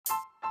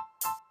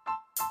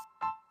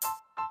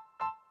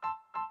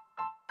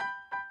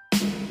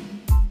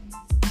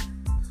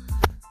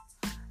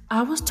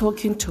I was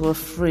talking to a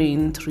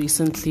friend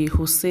recently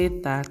who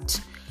said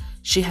that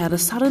she had a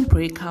sudden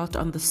breakout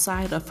on the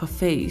side of her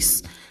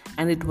face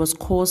and it was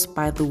caused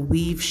by the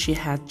weave she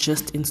had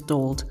just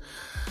installed.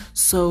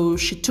 So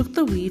she took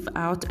the weave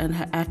out and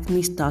her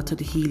acne started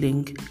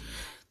healing.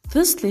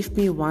 This left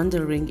me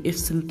wondering if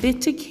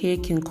synthetic hair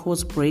can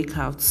cause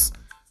breakouts,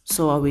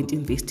 so I went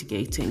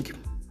investigating.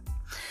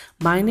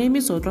 My name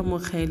is Odra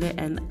Mokhele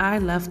and I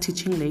love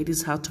teaching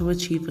ladies how to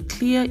achieve a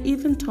clear,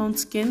 even-toned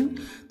skin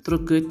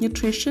through good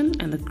nutrition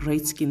and a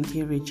great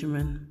skincare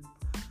regimen.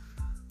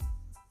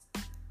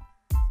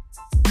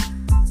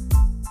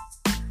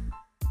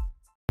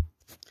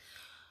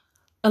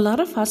 A lot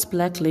of us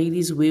black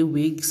ladies wear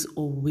wigs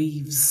or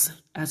weaves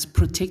as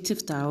protective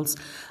styles.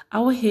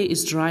 Our hair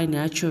is dry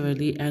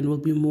naturally and will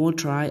be more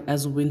dry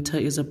as winter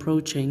is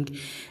approaching,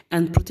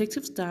 and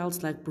protective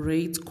styles like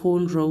braids,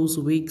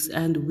 cornrows, wigs,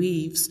 and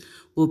weaves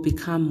will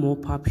become more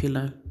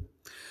popular.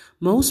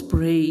 Most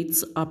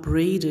braids are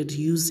braided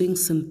using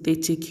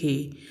synthetic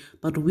hair,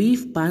 but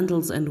weave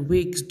bundles and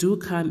wigs do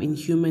come in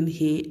human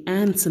hair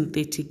and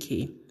synthetic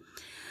hair.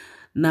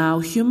 Now,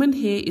 human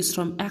hair is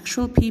from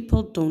actual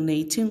people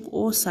donating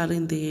or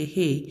selling their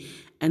hair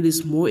and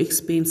is more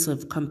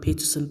expensive compared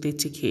to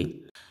synthetic hair.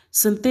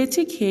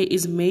 Synthetic hair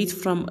is made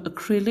from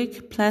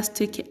acrylic,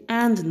 plastic,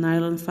 and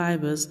nylon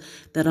fibers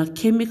that are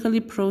chemically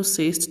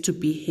processed to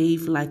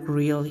behave like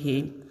real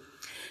hair.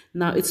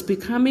 Now, it's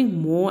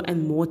becoming more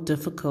and more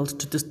difficult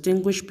to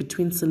distinguish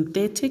between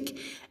synthetic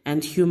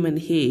and human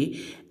hair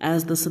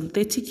as the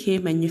synthetic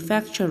hair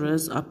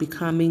manufacturers are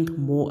becoming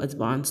more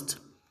advanced.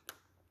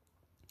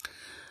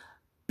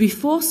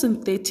 Before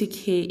synthetic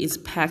hair is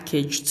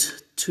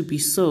packaged to be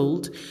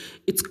sold,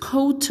 it's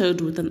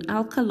coated with an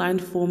alkaline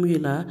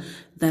formula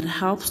that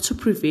helps to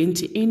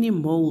prevent any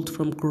mold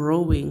from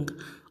growing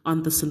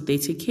on the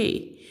synthetic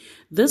hair.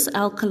 This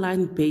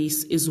alkaline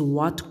base is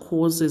what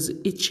causes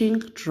itching,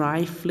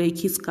 dry,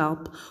 flaky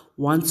scalp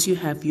once you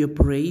have your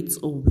braids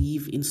or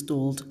weave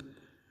installed.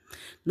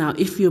 Now,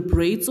 if your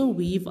braids or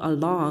weave are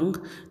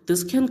long,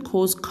 this can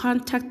cause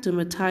contact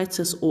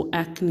dermatitis or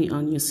acne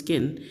on your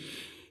skin.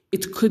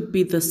 It could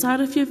be the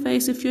side of your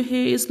face if your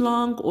hair is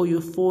long, or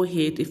your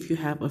forehead if you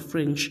have a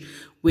fringe.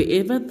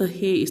 Wherever the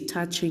hair is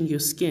touching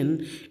your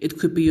skin, it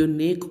could be your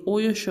neck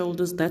or your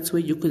shoulders, that's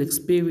where you could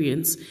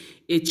experience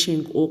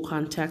itching or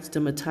contact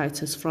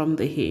dermatitis from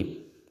the hair.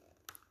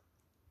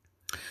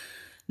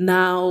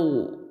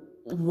 Now,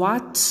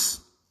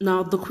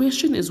 the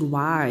question is,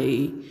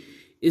 why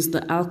is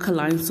the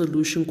alkaline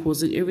solution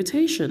causing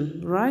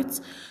irritation, right?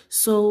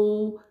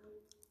 So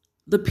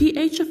the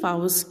pH of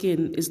our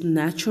skin is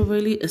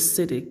naturally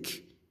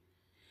acidic.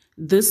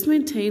 This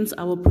maintains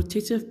our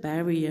protective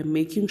barrier,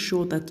 making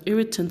sure that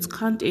irritants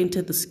can't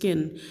enter the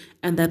skin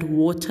and that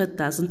water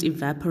doesn't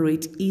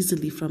evaporate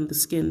easily from the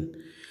skin.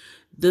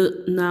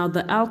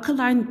 The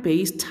alkaline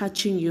base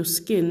touching your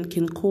skin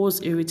can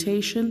cause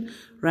irritation,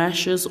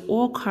 rashes,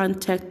 or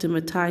contact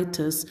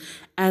dermatitis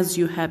as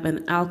you have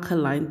an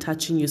alkaline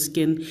touching your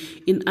skin.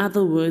 In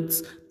other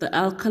words, the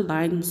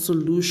alkaline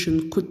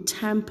solution could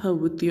tamper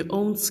with your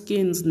own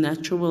skin's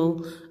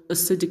natural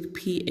acidic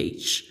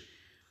pH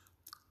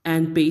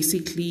and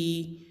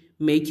basically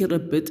make it a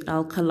bit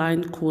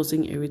alkaline,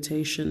 causing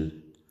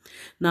irritation.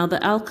 Now,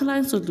 the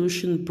alkaline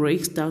solution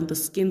breaks down the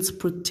skin's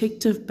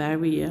protective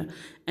barrier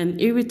and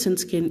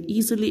irritants can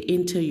easily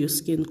enter your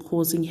skin,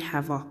 causing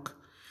havoc.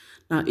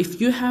 Now,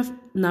 if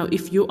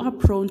you are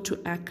prone to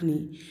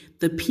acne,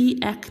 the P.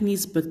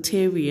 acnes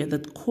bacteria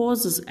that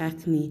causes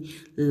acne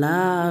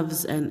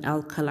loves an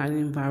alkaline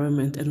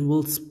environment and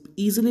will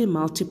easily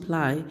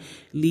multiply,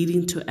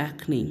 leading to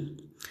acne.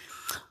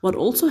 What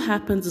also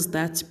happens is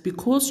that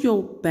because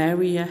your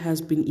barrier has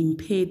been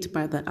impaired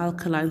by the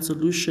alkaline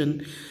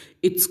solution,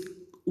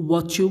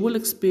 what you will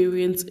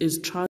experience is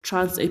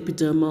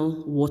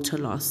transepidermal water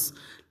loss.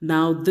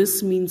 Now,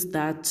 this means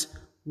that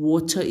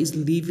water is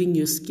leaving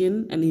your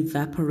skin and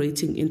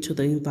evaporating into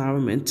the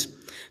environment.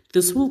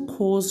 This will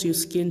cause your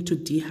skin to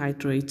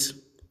dehydrate.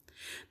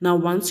 Now,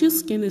 once your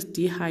skin is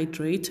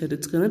dehydrated,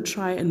 it's going to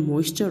try and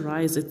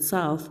moisturize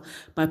itself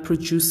by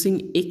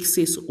producing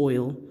excess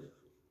oil.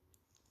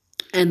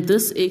 And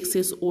this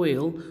excess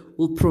oil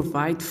will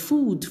provide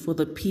food for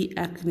the P.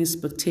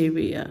 acnes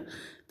bacteria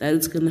that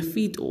it's going to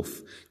feed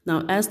off.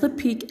 Now, as the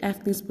P.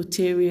 acnes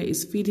bacteria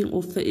is feeding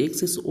off the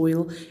excess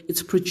oil,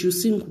 it's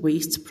producing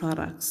waste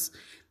products.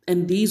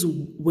 And these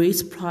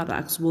waste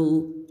products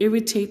will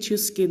irritate your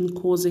skin,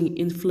 causing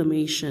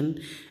inflammation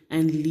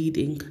and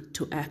leading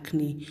to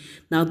acne.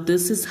 Now,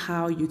 this is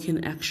how you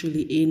can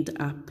actually end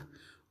up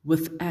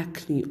with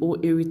acne or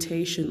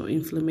irritation or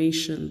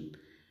inflammation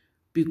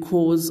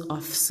because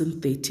of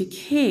synthetic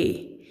hair.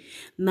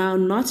 Now,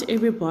 not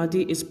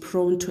everybody is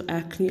prone to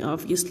acne,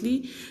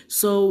 obviously.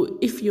 So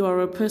if you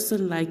are a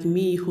person like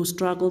me who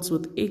struggles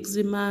with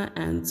eczema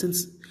and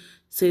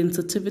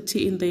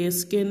sensitivity in their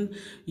skin,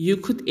 you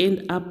could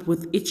end up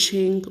with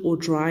itching or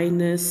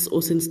dryness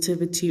or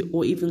sensitivity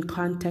or even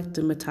contact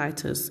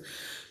dermatitis.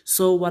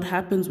 So what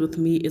happens with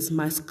me is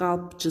my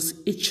scalp just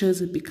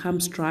itches, it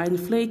becomes dry and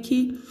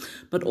flaky,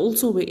 but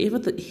also wherever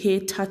the hair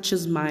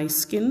touches my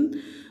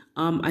skin,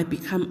 I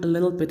become a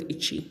little bit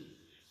itchy.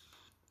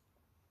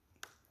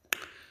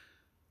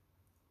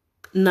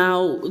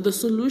 Now, the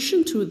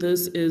solution to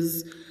this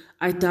is,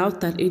 I doubt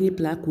that any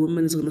black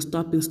woman is going to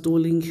stop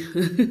installing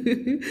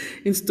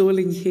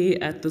hair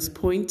at this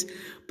point,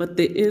 but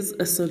there is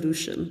a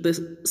solution.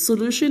 The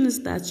solution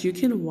is that you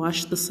can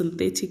wash the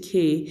synthetic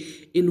hair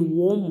in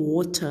warm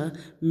water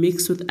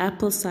mixed with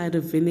apple cider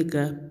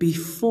vinegar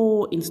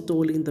before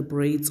installing the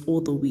braids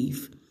or the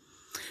weave.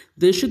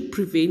 This should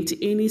prevent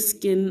any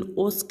skin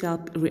or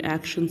scalp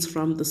reactions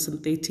from the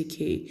synthetic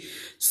hair.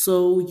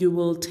 So you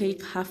will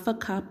take half a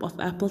cup of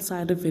apple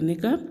cider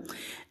vinegar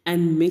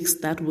and mix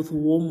that with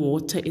warm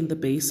water in the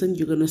basin.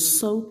 You're going to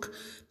soak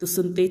the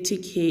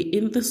synthetic hair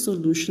in the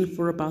solution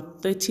for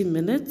about 30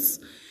 minutes.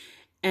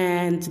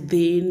 And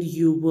then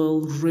you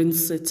will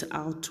rinse it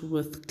out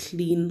with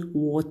clean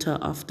water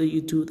after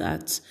you do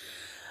that.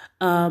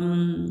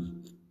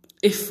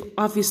 If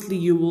obviously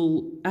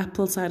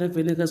apple cider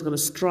vinegar has got a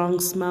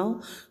strong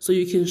smell, so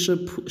you can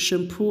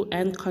shampoo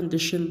and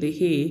condition the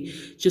hair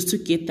just to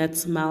get that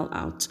smell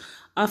out.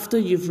 After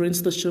you've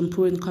rinsed the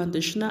shampoo and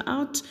conditioner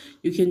out,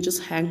 you can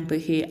just hang the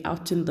hair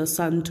out in the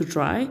sun to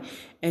dry,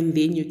 and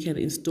then you can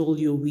install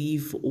your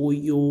weave or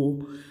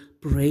your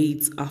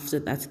braids after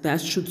that. That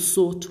should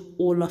sort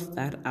all of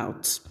that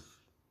out.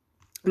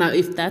 Now,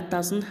 if that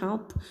doesn't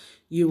help,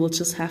 you will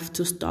just have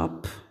to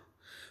stop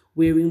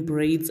wearing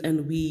braids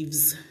and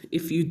weaves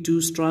if you do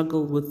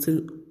struggle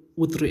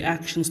with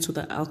reactions to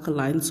the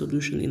alkaline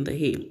solution in the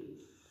hair.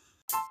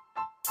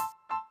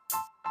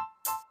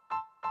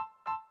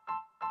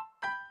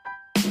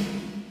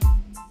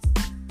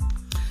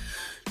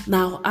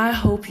 Now, I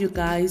hope you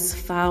guys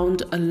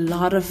found a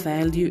lot of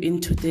value in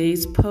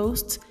today's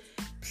post.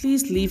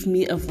 Please leave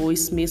me a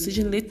voice message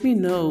and let me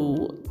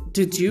know,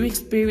 did you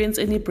experience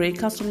any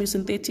breakouts from your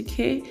synthetic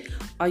hair?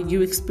 Are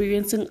you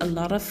experiencing a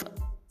lot of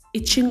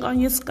itching on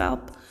your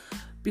scalp?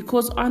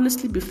 Because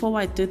honestly, before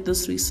I did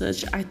this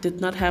research, I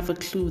did not have a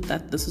clue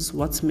that this is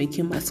what's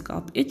making my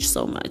scalp itch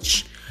so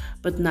much.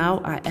 But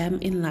now I am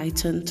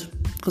enlightened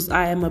because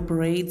I am a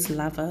braids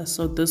lover.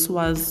 So this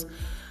was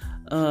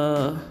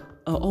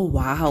oh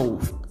wow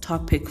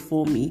topic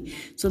for me.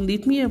 So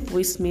leave me a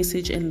voice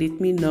message and let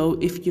me know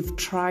if you've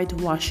tried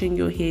washing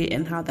your hair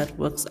and how that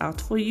works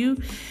out for you.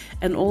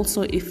 And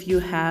also, if you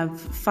have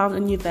found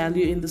any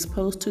value in this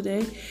post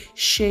today,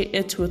 share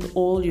it with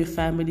all your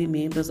family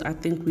members. I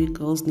think we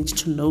girls need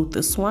to know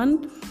this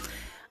one.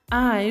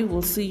 I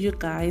will see you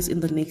guys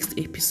in the next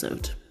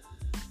episode.